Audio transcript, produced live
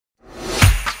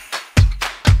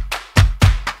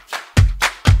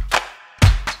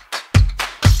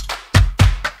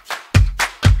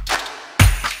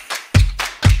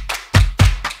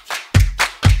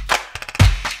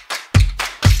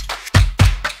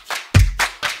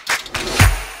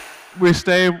we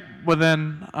stay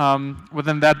within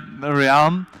that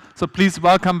realm. So please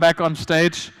welcome back on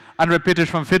stage Andrei Pitis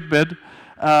from Fitbit.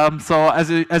 So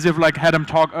as you've like had him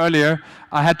talk earlier,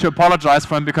 I had to apologize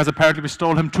for him because apparently we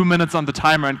stole him 2 minutes on the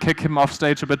timer and kicked him off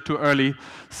stage a bit too early.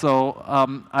 So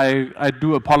I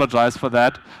do apologize for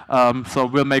that. So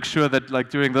we'll make sure that like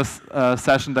during this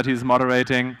session that he's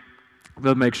moderating,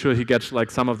 we'll make sure he gets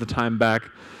like some of the time back.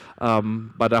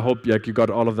 But I hope like, you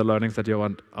got all of the learnings that you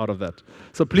want out of that.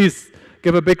 So please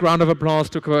give a big round of applause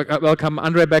to welcome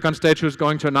Andrei back on stage, who's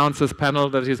going to announce this panel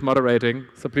that he's moderating.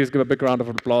 So please give a big round of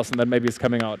applause, and then maybe he's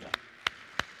coming out.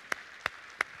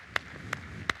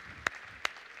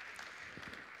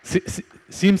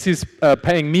 Seems he's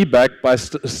paying me back by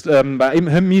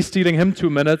me stealing him 2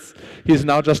 minutes. He's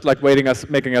now just like making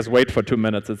us wait for 2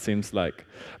 minutes, it seems like.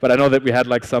 But I know that we had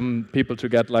like some people to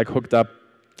get like hooked up.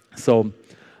 So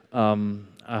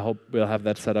I hope we'll have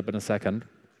that set up in a second.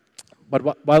 But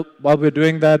while we're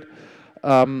doing that,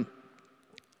 I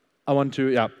want to,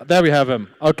 yeah, there we have him.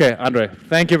 Okay, Andrei,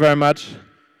 thank you very much.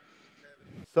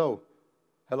 So,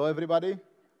 hello everybody.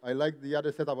 I like the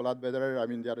other setup a lot better. I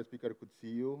mean, the other speaker could see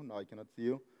you. Now I cannot see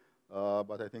you,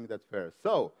 but I think that's fair.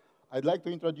 So, I'd like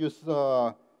to introduce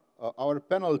our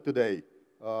panel today.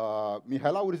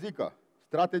 Mihaela Urzica,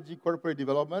 Strategy, Corporate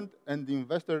Development, and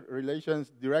Investor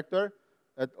Relations Director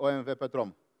at OMV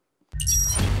Petrom.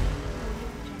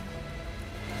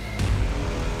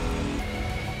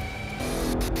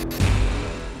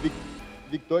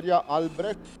 Victoria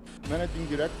Albrecht, Managing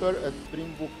Director at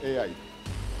Springbok AI.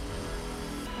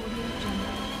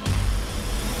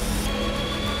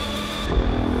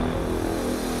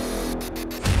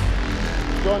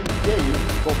 John Kane,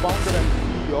 co-founder and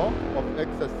CEO of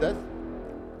XSS.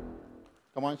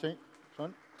 Come on,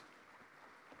 Sean.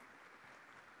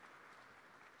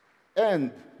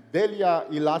 And Delia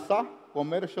Iliasa,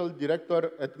 Commercial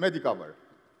Director at Medicover.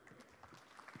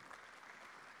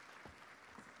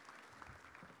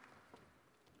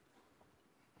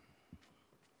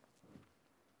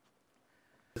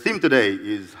 The theme today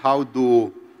is how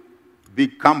do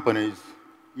big companies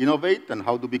innovate and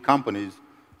how do big companies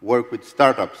work with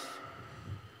startups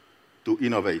to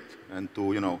innovate and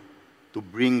to, to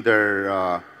bring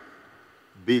their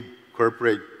big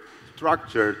corporate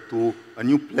structure to a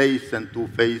new place and to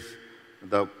face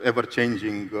the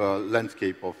ever-changing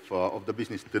landscape of the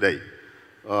business today.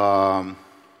 I'm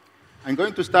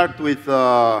going to start with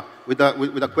a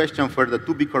question for the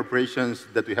two big corporations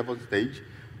that we have on stage.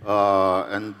 How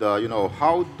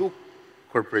do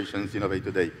corporations innovate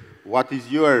today? What is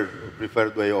your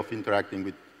preferred way of interacting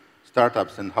with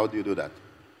startups, and how do you do that?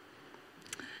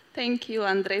 Thank you,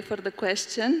 Andrei, for the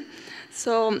question.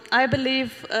 So I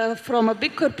believe from a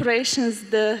big corporations,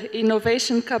 the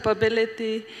innovation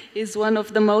capability is one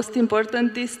of the most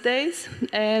important these days.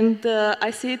 And I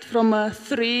see it from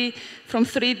three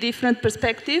different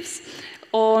perspectives.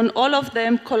 On all of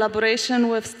them, collaboration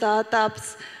with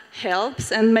startups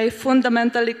helps and may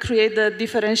fundamentally create the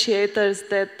differentiators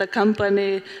that the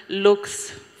company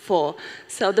looks for.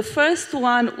 So the first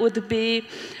one would be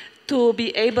to be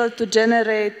able to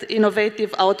generate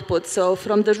innovative output. So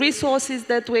from the resources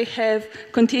that we have,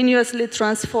 continuously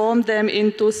transform them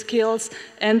into skills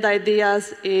and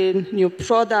ideas in new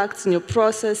products, new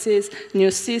processes,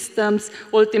 new systems,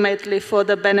 ultimately for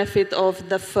the benefit of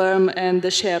the firm and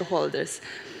the shareholders.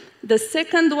 The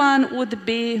second one would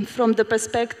be from the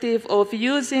perspective of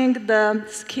using the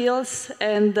skills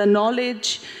and the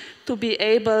knowledge to be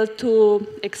able to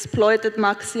exploit at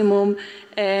maximum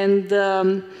and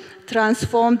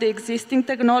transform the existing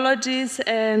technologies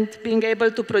and being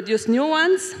able to produce new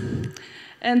ones.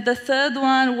 And the third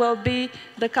one will be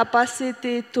the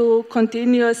capacity to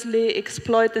continuously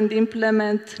exploit and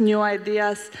implement new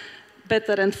ideas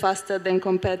better and faster than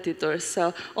competitors.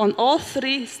 So on all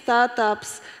three,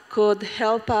 startups could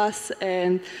help us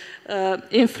and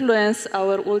influence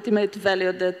our ultimate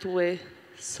value that we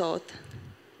sought.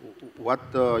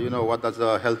 What does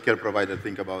a healthcare provider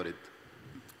think about it?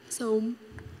 So,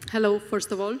 hello,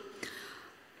 first of all.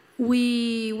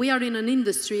 We are in an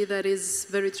industry that is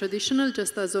very traditional,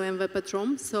 just as OMV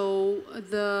Petrom. So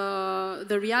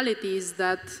the reality is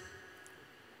that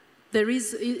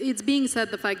it's being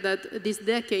said the fact that this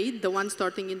decade, the one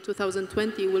starting in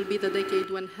 2020, will be the decade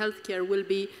when healthcare will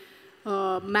be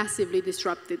massively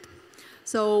disrupted.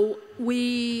 So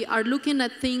we are looking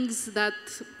at things that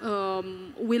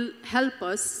will help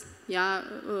us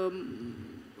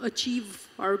achieve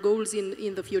our goals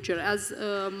in the future. As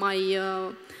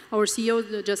our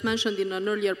CEO just mentioned in an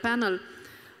earlier panel,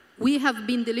 we have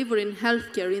been delivering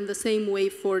healthcare in the same way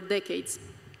for decades.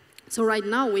 So right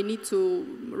now we need to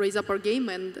raise up our game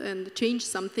and change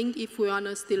something if we want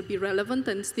to still be relevant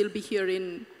and still be here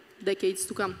in decades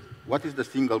to come. What is the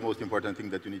single most important thing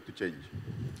that you need to change?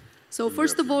 So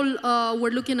first of all,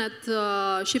 we're looking at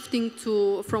shifting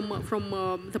to from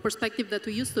the perspective that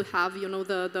we used to have, you know,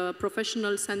 the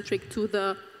professional-centric to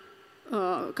the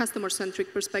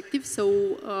customer-centric perspective. So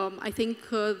I think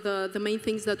the main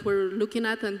things that we're looking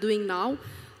at and doing now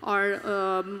are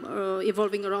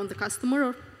evolving around the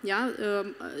customer,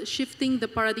 shifting the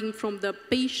paradigm from the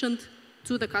patient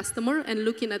to the customer and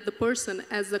looking at the person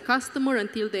as a customer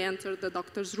until they enter the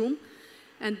doctor's room,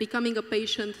 and becoming a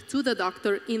patient to the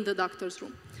doctor in the doctor's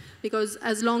room. Because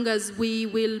as long as we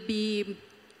will be,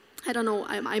 I don't know,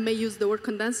 I may use the word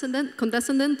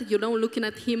condescendent, you know, looking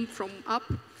at him from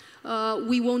up,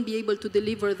 we won't be able to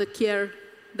deliver the care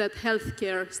that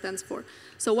healthcare stands for.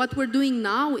 So what we're doing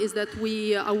now is that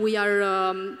we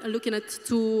are looking at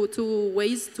two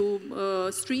ways,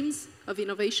 two streams of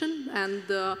innovation, and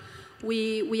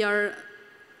we are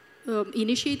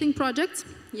initiating projects,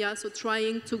 so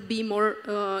trying to be more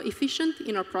efficient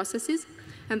in our processes,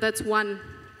 and that's one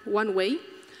way.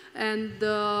 And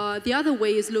the other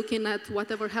way is looking at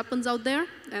whatever happens out there,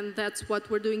 and that's what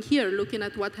we're doing here, looking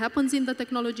at what happens in the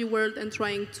technology world and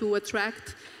trying to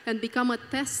attract and become a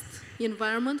test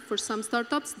environment for some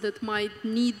startups that might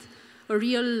need a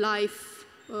real-life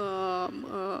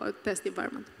test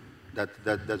environment.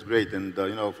 That's great, and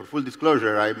you know, for full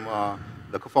disclosure, I'm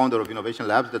the co-founder of Innovation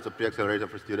Labs. That's a pre-accelerator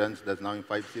for students that's now in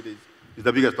 5 cities. It's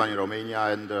the biggest one in Romania,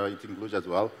 and it's in Cluj as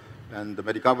well. And the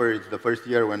Medicover is the first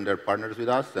year when they're partners with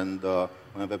us, and when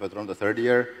we have Petrom the 3rd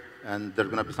year, and there's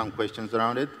going to be some questions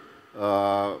around it.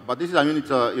 But this is, I mean,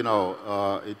 it's a, you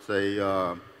know, it's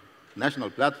a national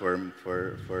platform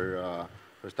for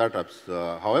startups.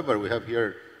 However, we have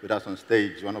here with us on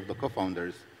stage one of the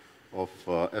co-founders of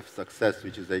F-Success,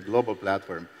 which is a global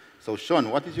platform. So, Sean,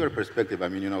 what is your perspective? I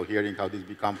mean, you know, hearing how these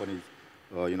big companies,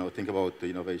 you know, think about the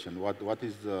innovation. What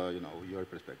is, you know, your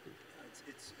perspective?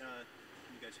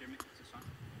 Can you guys hear me? Is this on?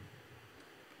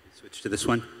 Switch to this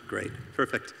one. Great.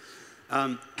 Perfect.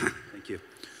 Thank you.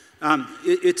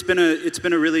 It's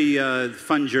been a really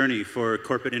fun journey for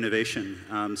corporate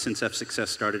innovation since F-Success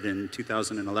started in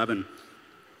 2011,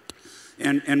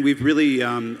 and we've really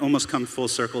almost come full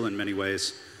circle in many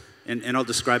ways. And I'll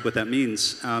describe what that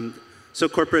means. So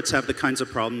corporates have the kinds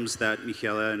of problems that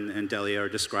Mihaela and Delia are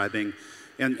describing,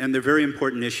 and they're very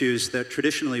important issues that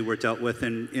traditionally were dealt with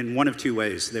in one of two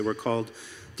ways. They were called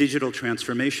digital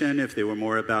transformation, if they were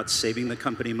more about saving the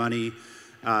company money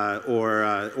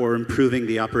or improving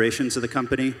the operations of the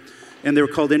company. And they were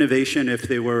called innovation if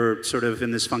they were sort of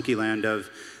in this funky land of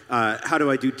how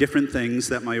do I do different things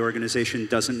that my organization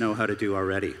doesn't know how to do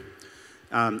already.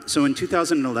 So in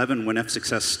 2011, when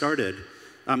F-Success started,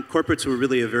 corporates were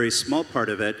really a very small part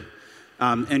of it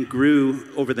and grew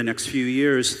over the next few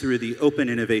years through the open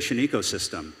innovation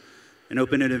ecosystem. And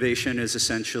open innovation is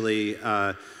essentially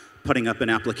putting up an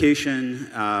application,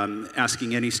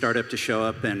 asking any startup to show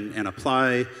up and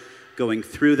apply, going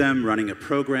through them, running a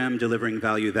program, delivering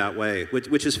value that way,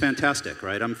 which is fantastic,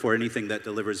 right? I'm for anything that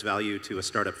delivers value to a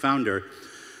startup founder.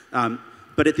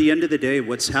 But at the end of the day,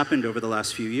 what's happened over the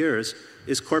last few years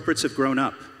is corporates have grown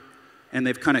up, and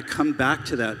they've kind of come back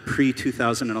to that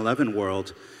pre-2011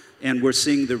 world, and we're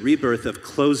seeing the rebirth of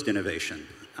closed innovation.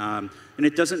 And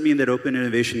it doesn't mean that open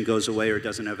innovation goes away or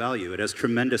doesn't have value. It has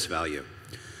tremendous value.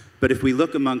 But if we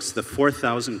look amongst the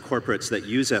 4,000 corporates that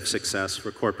use F-Success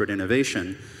for corporate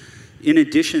innovation, in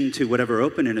addition to whatever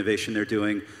open innovation they're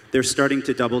doing, they're starting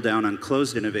to double down on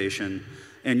closed innovation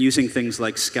and using things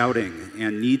like scouting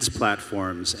and needs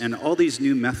platforms, and all these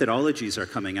new methodologies are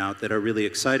coming out that are really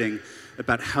exciting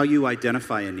about how you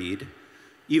identify a need,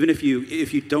 even if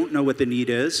you don't know what the need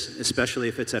is, especially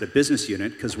if it's at a business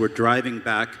unit, because we're driving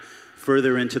back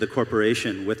further into the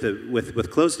corporation with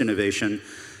closed innovation.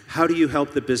 How do you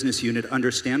help the business unit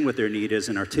understand what their need is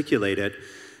and articulate it?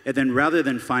 And then rather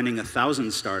than finding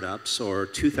 1,000 startups or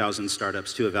 2,000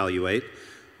 startups to evaluate,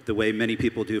 the way many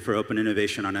people do for open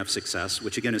innovation on F-Success,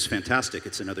 which again is fantastic,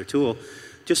 it's another tool,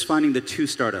 just finding the 2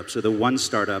 startups or the 1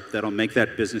 startup that'll make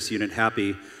that business unit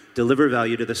happy, deliver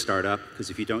value to the startup,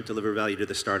 because if you don't deliver value to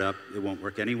the startup, it won't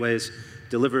work anyways,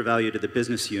 deliver value to the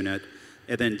business unit,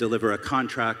 and then deliver a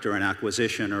contract or an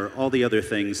acquisition or all the other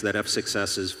things that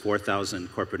F-Success's 4,000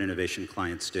 corporate innovation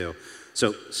clients do.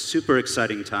 So super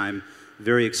exciting time,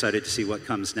 very excited to see what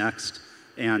comes next.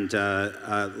 And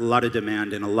a lot of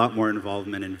demand and a lot more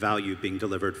involvement and value being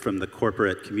delivered from the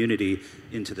corporate community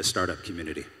into the startup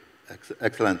community.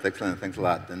 Excellent, excellent. Thanks a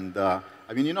lot. And I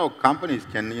mean, you know, companies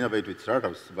can innovate with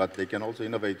startups, but they can also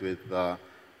innovate with,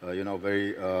 you know,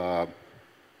 very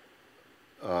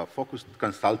focused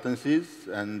consultancies,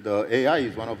 and AI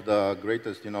is one of the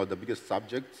greatest, the biggest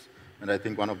subjects, and I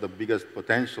think one of the biggest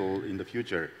potential in the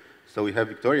future. So we have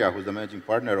Victoria, who's the managing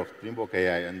partner of Springbok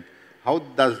AI, and how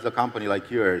does a company like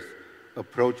yours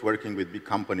approach working with big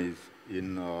companies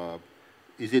in,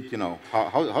 is it,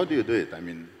 how do you do it? I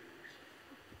mean,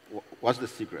 what's the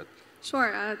secret?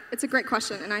 Sure, it's a great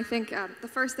question, and I think the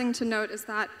first thing to note is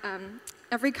that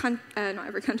every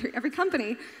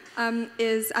company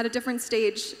is at a different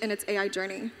stage in its AI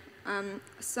journey.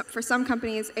 So for some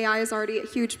companies, AI is already a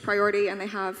huge priority, and they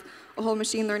have a whole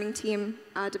machine learning team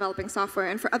developing software.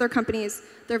 And for other companies,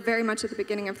 they're very much at the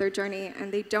beginning of their journey,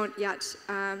 and they don't yet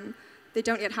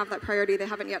have that priority. They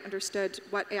haven't yet understood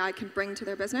what AI can bring to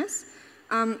their business.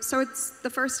 So it's the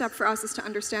first step for us is to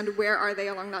understand where are they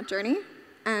along that journey,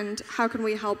 and how can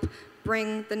we help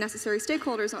bring the necessary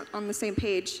stakeholders on the same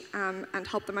page and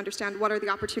help them understand what are the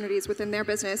opportunities within their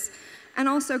business, and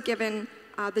also given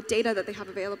the data that they have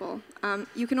available.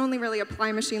 You can only really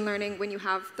apply machine learning when you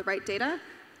have the right data,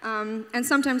 and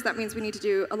sometimes that means we need to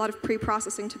do a lot of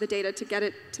pre-processing to the data to get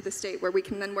it to the state where we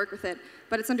can then work with it.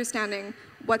 But it's understanding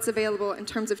what's available in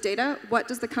terms of data, what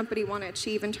does the company want to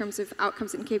achieve in terms of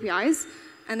outcomes and KPIs,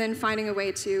 and then finding a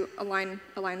way to align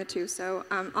the two. So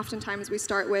oftentimes we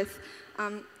start with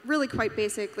really quite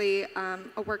basically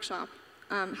a workshop,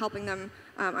 helping them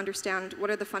understand what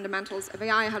are the fundamentals of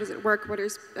AI, how does it work, what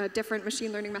are different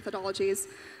machine learning methodologies,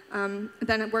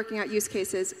 then working out use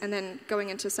cases, and then going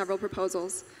into several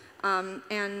proposals.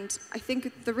 And I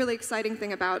think the really exciting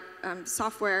thing about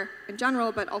software in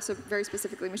general, but also very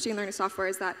specifically machine learning software,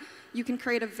 is that you can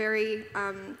create a very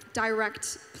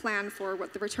direct plan for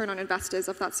what the return on invest is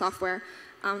of that software.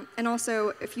 And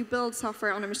also, if you build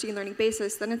software on a machine learning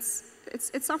basis, then it's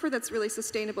software that's really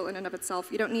sustainable in and of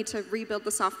itself. You don't need to rebuild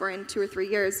the software in 2 or 3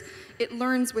 years. It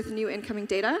learns with new incoming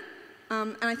data,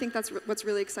 and I think that's what's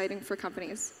really exciting for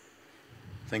companies.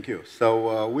 Thank you.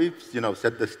 So we've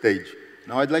set the stage.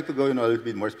 Now I'd like to go a little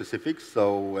bit more specific.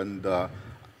 So, and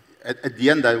at the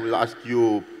end, I will ask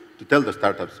you to tell the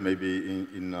startups maybe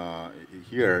in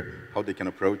here how they can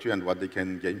approach you and what they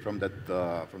can gain from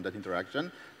that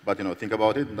interaction. But think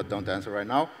about it, but don't answer right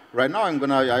now. Right now,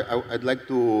 I'd like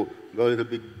to go a little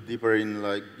bit deeper in,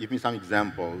 like, give me some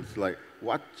examples, like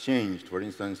what changed, for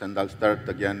instance. And I'll start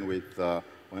again with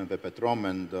OMV Petrom,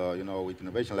 and with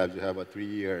Innovation Labs, you have a 3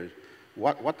 years.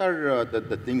 What are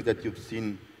the things that you've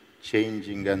seen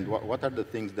changing, and what are the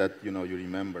things that you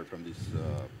remember from this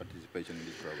participation in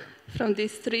this program? From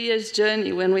this 3 years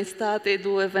journey, when we started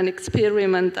with an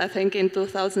experiment, I think in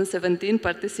 2017,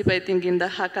 participating in the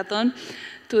hackathon,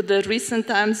 to the recent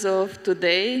times of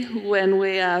today, when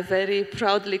we are very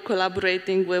proudly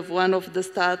collaborating with one of the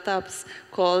startups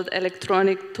called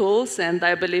Electronic Tools, and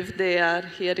I believe they are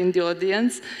here in the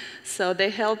audience. So they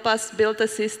help us build a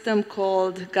system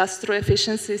called Gastro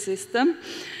Efficiency System,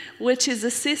 which is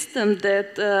a system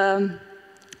that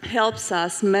helps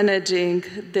us managing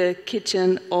the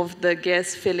kitchen of the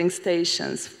gas filling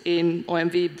stations in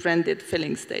OMV branded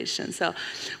filling stations. So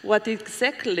what it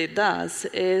exactly does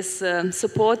is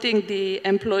supporting the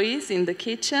employees in the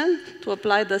kitchen to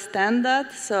apply the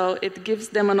standard. So it gives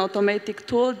them an automatic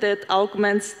tool that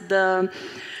augments the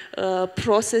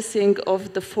processing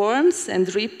of the forms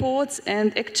and reports,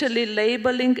 and actually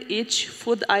labeling each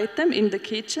food item in the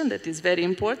kitchen. That is very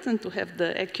important to have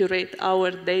the accurate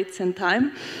hour, dates, and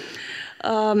time.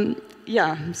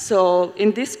 So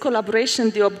in this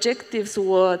collaboration, the objectives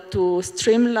were to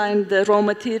streamline the raw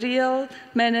material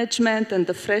management and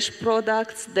the fresh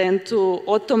products, then to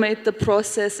automate the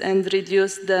process and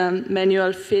reduce the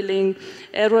manual filling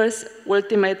errors,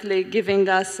 ultimately giving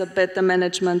us a better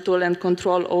management tool and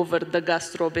control over the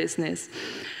gastro business.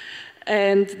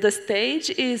 And the stage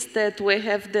is that we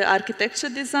have the architecture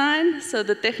design, so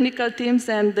the technical teams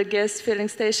and the gas filling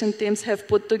station teams have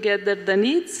put together the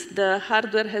needs. The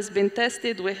hardware has been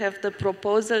tested, we have the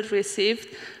proposal received,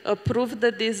 approved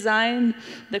the design,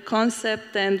 the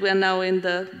concept, and we're now in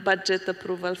the budget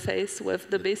approval phase with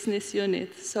the business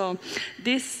unit. So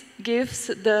this gives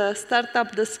the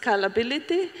startup the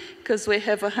scalability, because we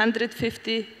have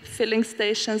 150 filling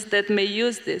stations that may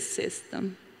use this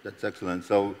system. That's excellent.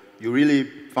 So you really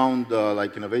found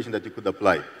like innovation that you could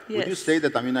apply. Yes. Would you say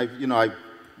that? I mean, I've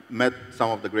met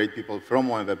some of the great people from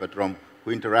OMV Petrom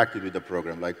who interacted with the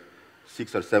program, like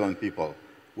 6 or 7 people.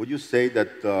 Would you say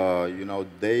that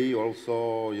they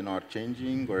also are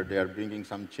changing, or they are bringing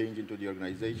some change into the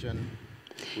organization?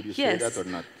 Would you say that or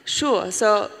not? Sure.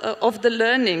 So of the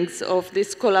learnings of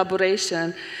this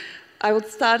collaboration, I would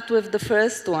start with the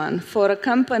first one. For a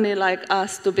company like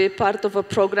us to be part of a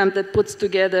program that puts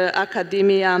together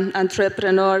academia,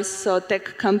 entrepreneurs, so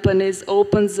tech companies,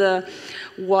 opens a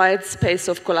wide space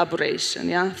of collaboration,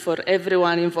 yeah, for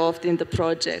everyone involved in the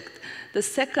project. The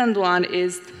second one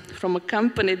is from a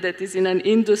company that is in an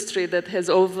industry that has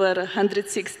over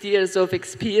 160 years of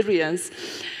experience.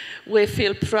 We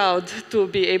feel proud to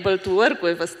be able to work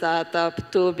with a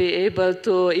startup, to be able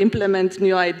to implement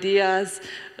new ideas,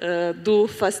 do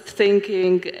fast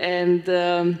thinking, and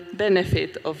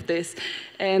benefit of this.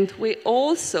 And we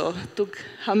also took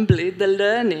humbly the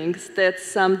learnings that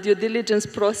some due diligence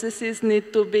processes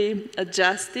need to be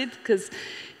adjusted, because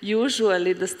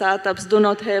usually the startups do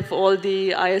not have all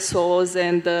the ISOs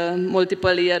and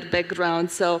multiple year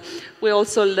background. So we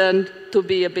also learned to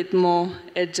be a bit more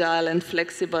agile and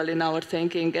flexible in our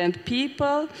thinking. And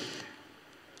people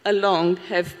along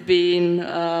have been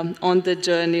on the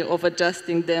journey of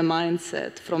adjusting their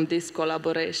mindset from this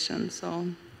collaboration. So.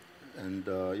 And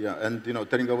yeah, and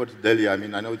turning over to Delia, I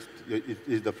mean, I know it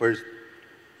is the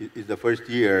first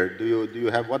year. Do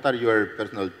you have, what are your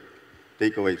personal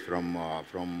takeaways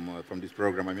from this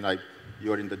program? I mean,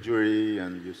 you are in the jury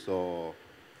and you saw.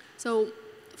 So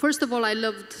first of all, I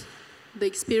loved the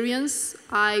experience.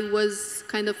 I was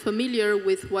kind of familiar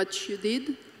with what you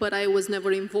did, but I was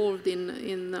never involved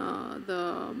in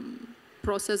the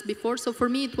process before. So for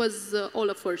me, it was all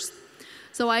a first.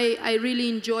 So I really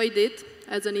enjoyed it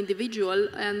as an individual.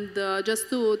 And just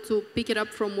to pick it up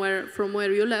from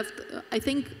where you left, I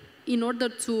think in order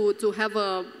to have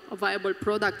a viable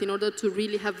product, in order to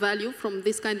really have value from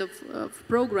this kind of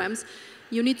programs,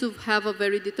 you need to have a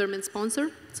very determined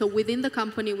sponsor. So within the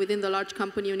company, within the large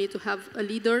company, you need to have a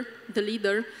leader, the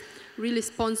leader, really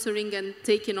sponsoring and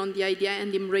taking on the idea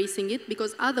and embracing it,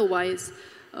 because otherwise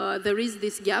there is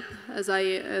this gap, as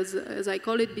I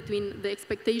call it, between the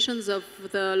expectations of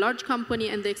the large company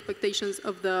and the expectations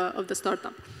of the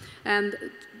startup. And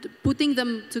putting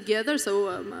them together,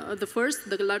 so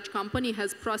the large company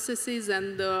has processes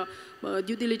and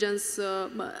due diligence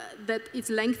that is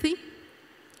lengthy,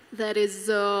 that is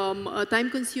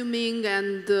time-consuming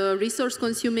and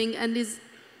resource-consuming, and is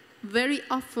very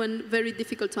often very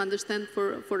difficult to understand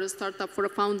for a startup, for a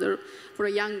founder, for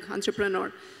a young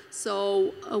entrepreneur.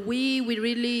 So we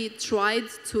really tried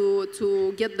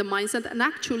to get the mindset, and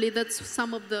actually that's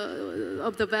some of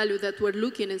the value that we're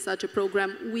looking in such a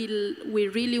program. We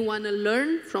really want to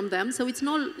learn from them. So it's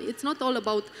not all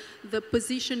about the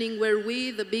positioning where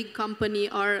we, the big company,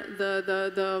 are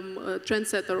the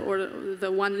trendsetter or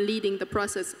the one leading the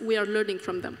process. We are learning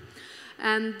from them.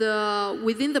 And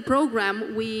within the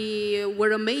program, we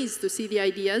were amazed to see the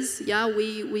ideas. Yeah,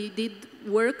 we did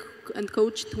work and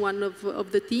coached one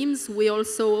of the teams. We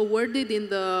also awarded in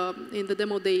the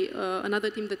demo day another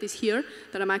team that is here,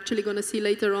 that I'm actually going to see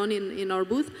later on in our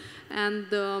booth. And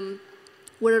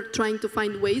we're trying to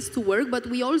find ways to work, but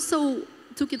we also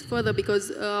took it further,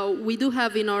 because we do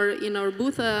have in our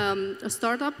booth a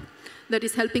startup that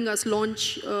is helping us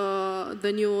launch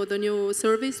the new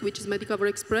service, which is Medicover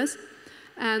Express.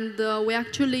 And we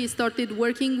actually started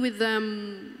working with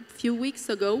them a few weeks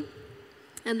ago,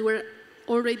 and we're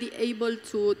already able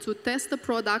to test the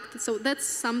product. So that's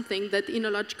something that in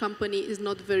a large company is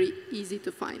not very easy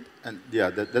to find. And yeah,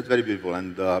 that's very beautiful.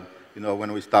 And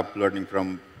when we stop learning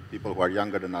from people who are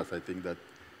younger than us, I think that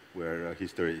we're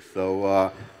history.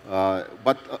 So,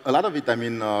 but a lot of it, I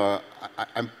mean,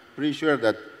 I'm pretty sure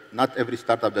that not every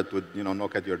startup that would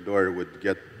knock at your door would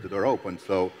get the door open.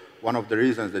 So one of the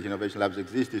reasons that Innovation Labs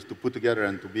exist is to put together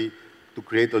and to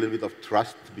create a little bit of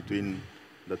trust between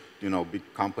the big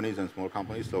companies and small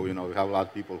companies. So we have a lot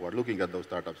of people who are looking at those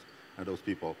startups and those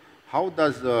people. How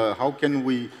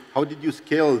did you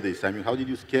scale this? I mean, how did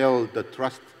you scale the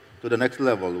trust to the next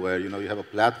level, where you have a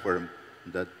platform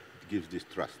that gives this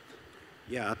trust?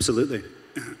 Yeah, absolutely.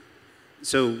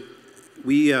 So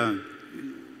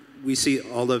we see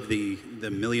all of the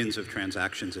millions of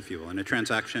transactions, if you will. And a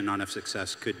transaction on of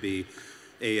success could be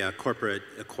a corporate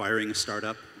acquiring a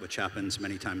startup, which happens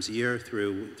many times a year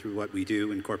through what we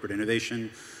do in corporate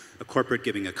innovation, a corporate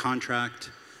giving a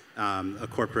contract, a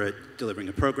corporate delivering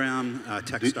a program,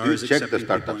 Techstars accepting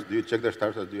people. Do you check their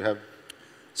startups? Do you have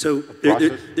So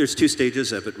there's two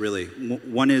stages of it, really.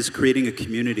 One is creating a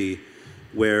community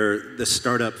where the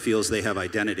startup feels they have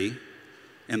identity,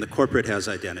 and the corporate has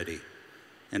identity.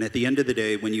 And at the end of the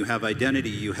day, when you have identity,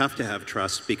 you have to have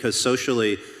trust, because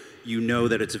socially, you know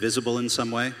that it's visible in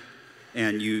some way,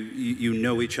 and you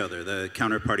know each other. The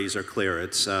counterparties are clear.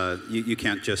 It's you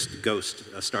can't just ghost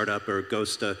a startup or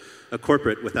ghost a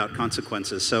corporate without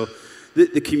consequences. So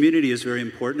the community is very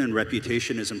important, and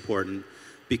reputation is important,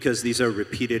 because these are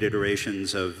repeated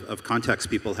iterations of contacts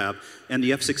people have. And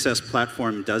the F-Success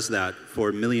platform does that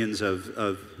for millions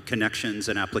of connections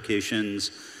and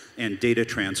applications and data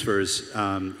transfers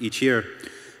each year.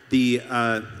 The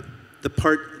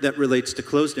part that relates to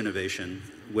closed innovation,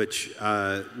 which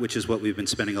is what we've been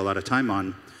spending a lot of time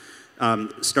on,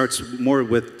 starts more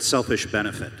with selfish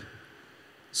benefit.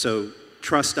 So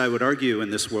trust, I would argue, in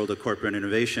this world of corporate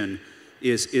innovation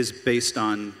is based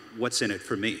on what's in it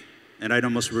for me. And I'd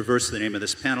almost reverse the name of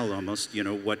this panel almost, you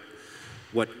know,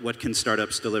 what can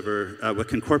startups deliver, what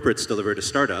can corporates deliver to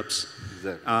startups?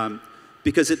 Exactly.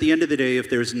 Because at the end of the day, if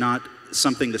there's not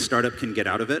something the startup can get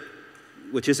out of it,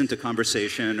 which isn't a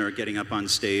conversation or getting up on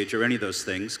stage or any of those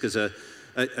things, because a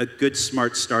good,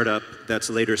 smart startup that's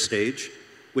later stage,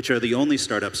 which are the only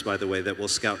startups, by the way, that will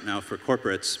scout now for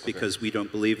corporates, because we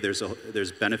don't believe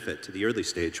there's benefit to the early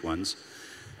stage ones,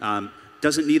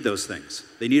 doesn't need those things.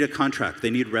 They need a contract. They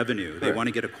need revenue. They want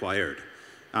to get acquired.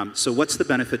 So what's the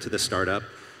benefit to the startup?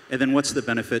 And then what's the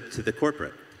benefit to the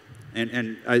corporate?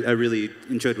 And I really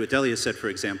enjoyed what Delia said, for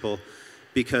example,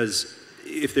 because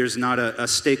if there's not a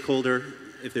stakeholder,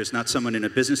 if there's not someone in a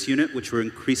business unit, which we're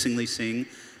increasingly seeing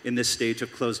in this stage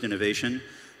of closed innovation,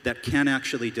 that can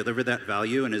actually deliver that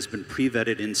value and has been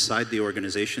pre-vetted inside the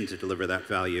organization to deliver that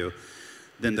value,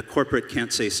 then the corporate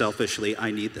can't say selfishly, I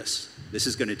need this. This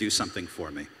is going to do something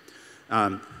for me.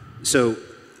 So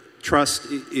trust,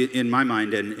 in my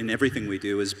mind, and in everything we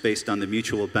do, is based on the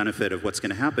mutual benefit of what's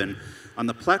going to happen. On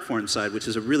the platform side, which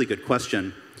is a really good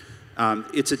question,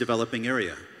 it's a developing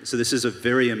area. So this is a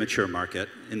very immature market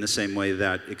in the same way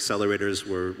that accelerators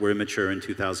were immature in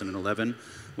 2011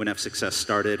 when F-Success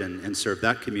started and served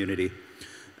that community.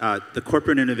 The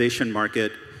corporate innovation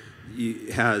market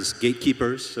has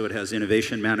gatekeepers, so it has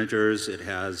innovation managers, it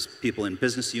has people in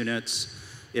business units,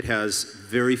 it has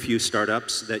very few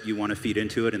startups that you want to feed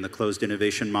into it in the closed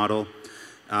innovation model.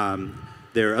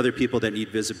 There are other people that need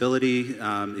visibility.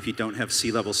 If you don't have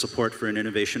C-level support for an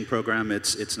innovation program,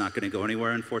 it's not going to go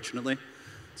anywhere, unfortunately.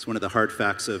 It's one of the hard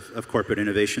facts of corporate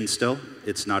innovation still.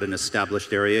 It's not an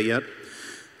established area yet.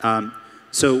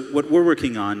 So what we're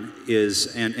working on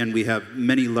is, and we have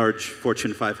many large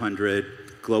Fortune 500,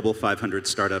 Global 500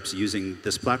 startups using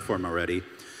this platform already,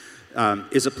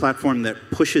 is a platform that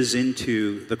pushes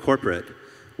into the corporate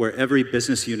where every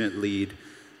business unit lead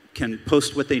can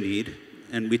post what they need.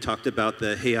 And we talked about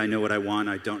the, hey, I know what I want,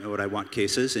 I don't know what I want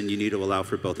cases, and you need to allow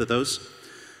for both of those.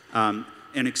 And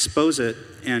expose it,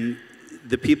 and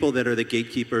the people that are the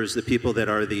gatekeepers, the people that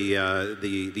are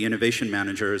the innovation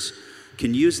managers,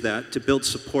 can use that to build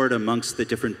support amongst the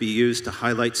different BUs to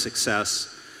highlight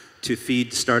success, to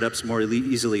feed startups more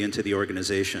easily into the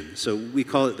organization. So we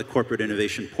call it the Corporate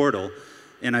Innovation Portal,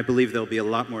 and I believe there'll be a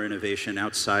lot more innovation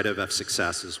outside of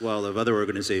F-Success as well, of other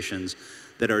organizations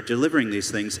that are delivering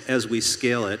these things as we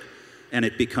scale it and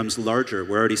it becomes larger.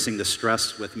 We're already seeing the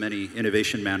stress with many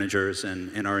innovation managers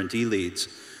and R&D leads,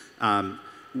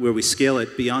 where we scale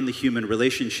it beyond the human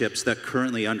relationships that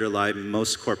currently underlie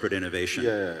most corporate innovation.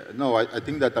 Yeah, no, I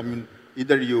think that, I mean,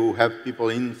 either you have people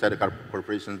inside the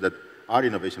corporations that are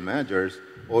innovation managers,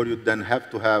 or you then have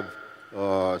to have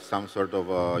some sort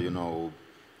of, you know,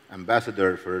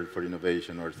 ambassador for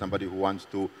innovation, or somebody who wants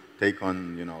to take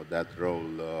on, you know, that role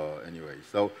anyway.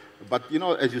 So, but, you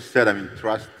know, as you said, I mean,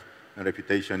 trust and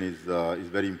reputation is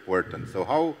very important. So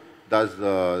how does,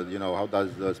 you know, how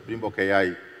does Springbok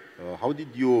AI, how did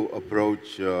you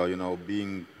approach, you know,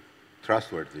 being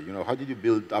trustworthy? You know, how did you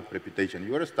build up reputation?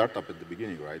 You were a startup at the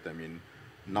beginning, right? I mean,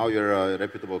 now you're a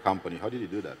reputable company. How did you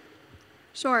do that?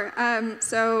 Sure.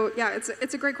 So yeah,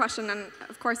 it's a great question, and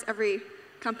of course, every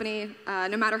company,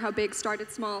 no matter how big,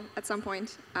 started small at some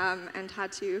point and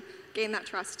had to gain that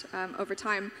trust over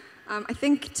time. I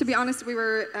think, to be honest, we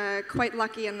were quite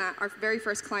lucky in that our very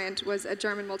first client was a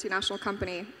German multinational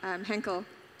company, Henkel.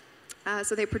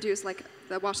 So they produce like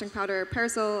the washing powder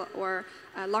Persil or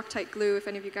Loctite glue, if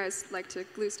any of you guys like to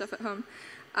glue stuff at home.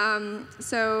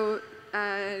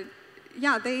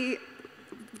 Yeah,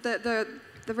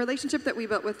 the relationship that we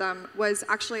built with them was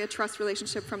actually a trust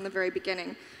relationship from the very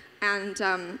beginning. And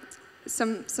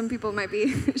some people might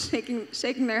be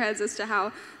shaking their heads as to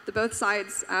how the both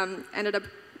sides ended up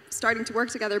starting to work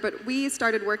together, but we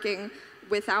started working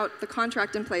without the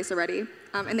contract in place already,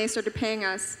 and they started paying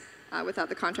us without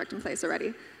the contract in place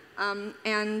already.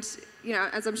 And you know,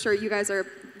 as I'm sure you guys are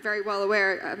very well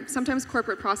aware, sometimes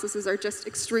corporate processes are just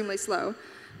extremely slow.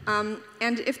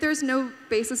 And if there's no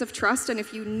basis of trust, and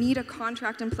if you need a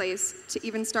contract in place to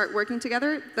even start working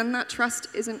together, then that trust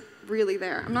isn't really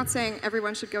there. I'm not saying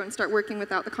everyone should go and start working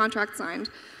without the contract signed,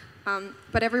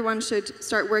 But everyone should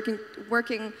start working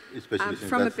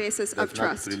from a basis of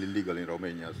trust. That's not really legal in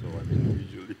Romania, so I mean,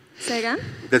 usually. Say again?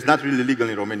 That's not really legal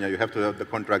in Romania. You have to have the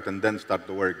contract and then start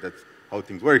the work. That's how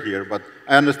things work here, but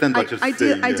I understand what you're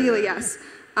saying. Ideally, yes.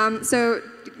 So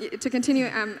to continue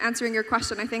answering your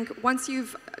question, I think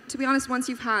to be honest, once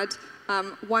you've had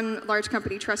one large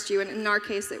company trust you, and in our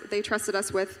case, they trusted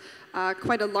us with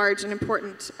quite a large and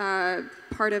important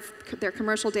part of their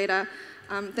commercial data,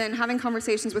 then having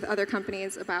conversations with other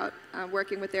companies about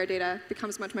working with their data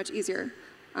becomes much, much easier.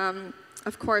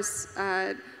 Of course,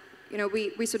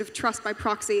 we sort of trust by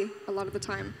proxy a lot of the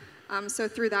time. So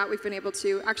through that, we've been able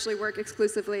to actually work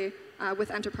exclusively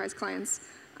with enterprise clients.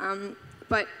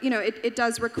 But it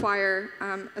does require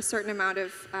a certain amount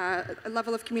of a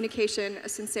level of communication, a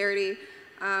sincerity,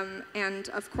 and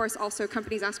of course also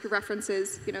companies ask for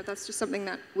references. That's just something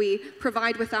that we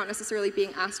provide without necessarily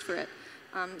being asked for it.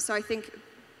 So I think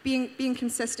being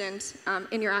consistent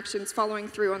in your actions, following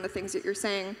through on the things that you're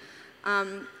saying,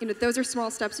 those are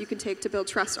small steps you can take to build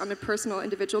trust on a personal,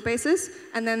 individual basis.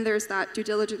 And then there's that due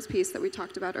diligence piece that we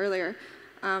talked about earlier.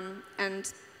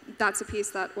 And that's a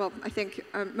piece that, well, I think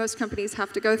most companies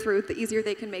have to go through. The easier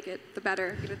they can make it, the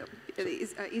better.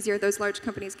 The easier those large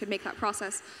companies can make that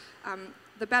process,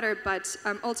 the better. But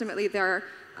ultimately, there are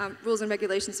rules and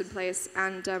regulations in place.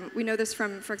 And we know this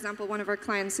from, for example, one of our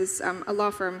clients is a law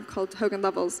firm called Hogan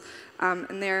Lovells.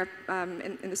 And they're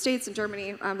in the States and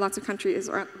Germany, lots of countries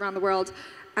around the world.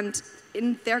 And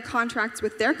in their contracts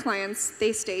with their clients,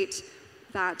 they state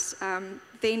that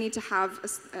they need to have,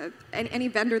 any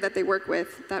vendor that they work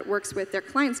with that works with their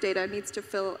client's data needs to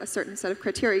fill a certain set of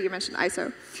criteria. You mentioned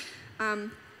ISO.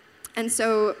 And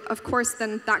so, of course,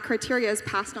 then that criteria is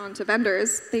passed on to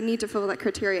vendors. They need to fill that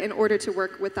criteria in order to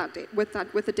work with that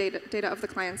with the data of the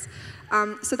clients.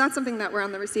 So that's something that we're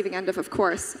on the receiving end of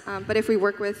course. But if we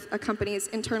work with a company's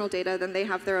internal data, then they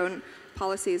have their own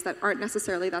policies that aren't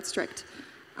necessarily that strict.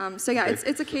 So yeah, okay.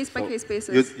 It's a case-by-case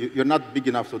basis. You're not big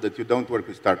enough so that you don't work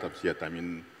with startups yet. I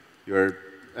mean, you're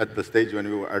at the stage when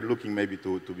you are looking maybe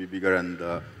to be bigger and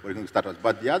working with startups.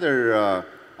 But the other,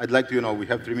 I'd like to, we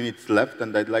have 3 minutes left,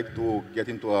 and I'd like to get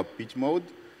into a pitch mode.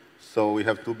 So we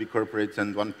have 2 big corporates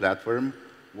and 1 platform.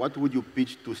 What would you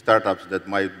pitch to startups that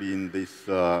might be in this,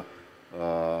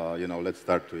 let's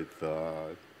start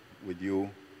with you.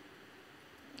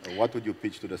 What would you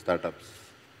pitch to the startups?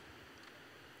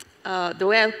 The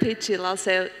way I'll pitch it, I'll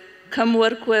say, come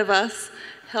work with us,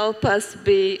 help us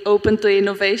be open to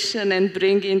innovation and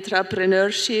bring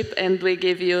entrepreneurship, and we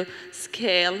give you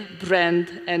scale,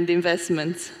 brand, and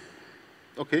investments.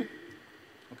 Okay.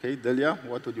 Okay, Delia,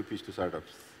 what would you pitch to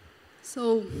startups?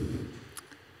 So,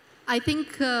 I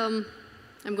think I'm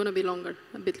going to be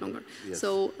a bit longer. Yes.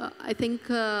 So, I think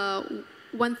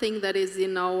one thing that is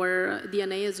in our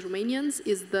DNA as Romanians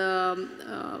is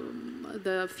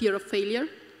the fear of failure.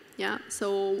 Yeah.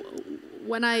 So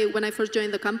when I first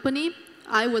joined the company,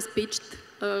 I was pitched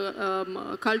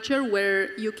a culture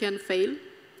where you can fail.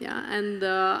 Yeah. And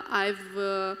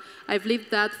I've lived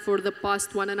that for the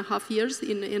past 1.5 years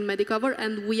in Medicover,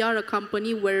 and we are a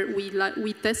company where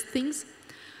we test things,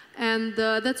 and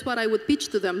that's what I would pitch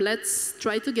to them. Let's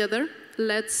try together.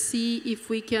 Let's see if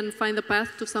we can find a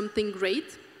path to something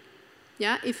great.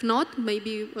 Yeah. If not,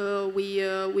 maybe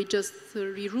we just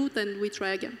reroute and we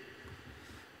try again.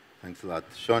 Thanks a lot.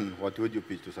 Sean, what would you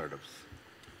pitch to startups?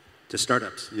 To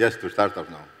startups? Yes, to startups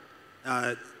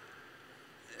now.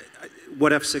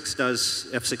 What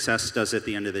F6S does at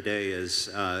the end of the day is,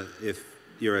 if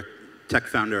you're a tech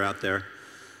founder out there,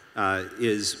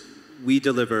 is we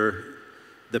deliver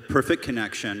the perfect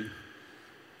connection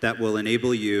that will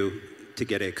enable you to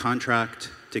get a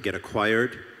contract, to get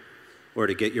acquired, or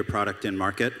to get your product in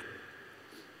market,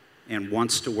 and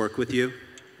wants to work with you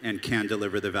and can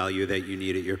deliver the value that you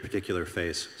need at your particular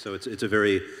phase. So it's a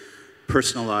very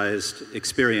personalized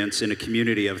experience in a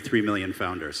community of 3 million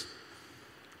founders.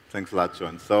 Thanks a lot,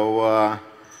 Sean. So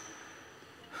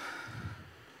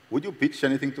would you pitch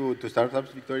anything to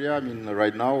startups, Victoria? I mean,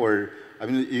 right now, or I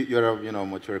mean, you're a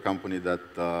mature company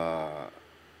that.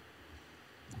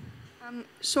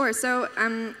 Sure. So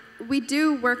we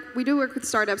do work with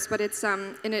startups, but it's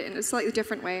in a slightly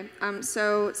different way.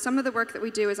 So some of the work that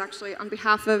we do is actually on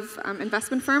behalf of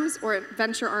investment firms or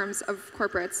venture arms of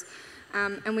corporates.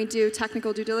 And we do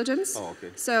technical due diligence. Oh,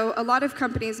 okay. So a lot of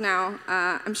companies now,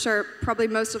 I'm sure probably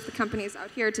most of the companies out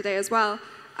here today as well,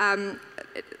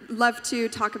 love to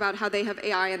talk about how they have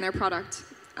AI in their product.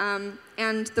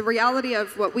 And the reality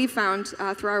of what we found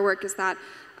through our work is that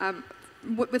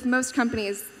with most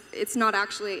companies, it's not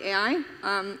actually AI.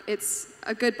 It's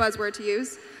a good buzzword to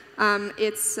use.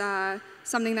 It's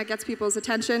something that gets people's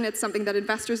attention. It's something that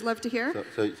investors love to hear.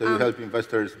 So you help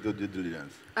investors do due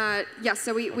diligence? Yes,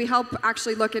 so we help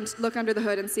actually look under the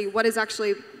hood and see what is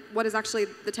actually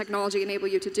the technology enable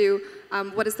you to do,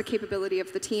 what is the capability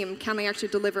of the team, can they actually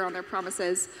deliver on their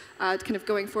promises, kind of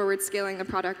going forward, scaling the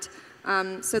product.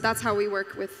 So that's how we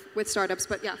work with startups,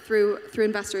 but yeah, through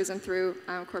investors and through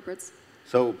corporates.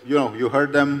 So, you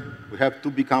heard them. We have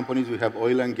two big companies. We have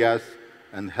oil and gas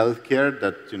and healthcare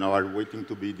that, are waiting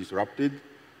to be disrupted.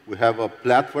 We have a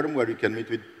platform where you can meet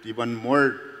with even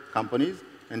more companies.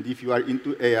 And if you are into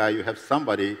AI, you have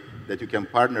somebody that you can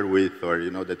partner with, or,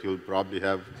 that you'll probably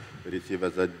have receive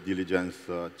as a diligence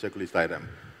checklist item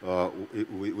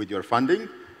with your funding.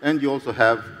 And you also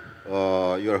have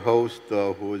your host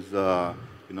who's,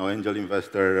 angel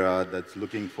investor that's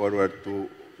looking forward to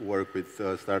work with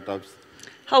startups.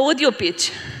 How would you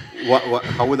pitch?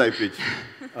 How would I pitch?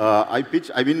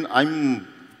 I'm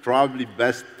probably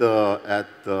best at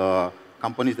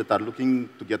companies that are looking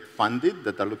to get funded,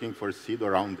 that are looking for seed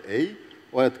or round A,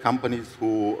 or at companies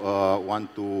who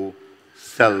want to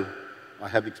sell. I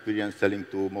have experience selling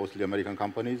to mostly American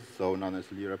companies, so not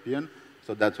necessarily European.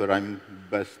 So that's where I'm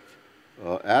best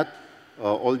at.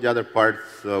 All the other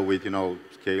parts with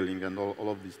scaling and all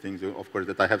of these things, of course,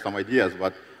 that I have some ideas,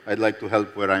 but I'd like to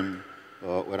help where I'm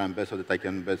best so that I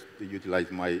can best utilize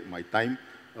my time.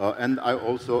 And I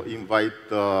also invite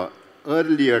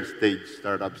earlier stage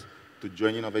startups to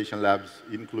join innovation labs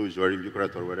in Cluj or in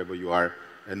Bucharest or wherever you are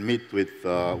and meet with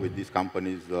these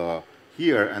companies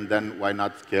here, and then why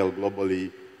not scale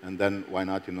globally, and then why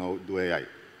not do AI.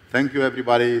 Thank you,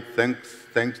 everybody.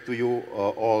 Thanks to you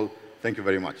all. Thank you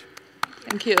very much.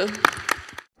 Thank you.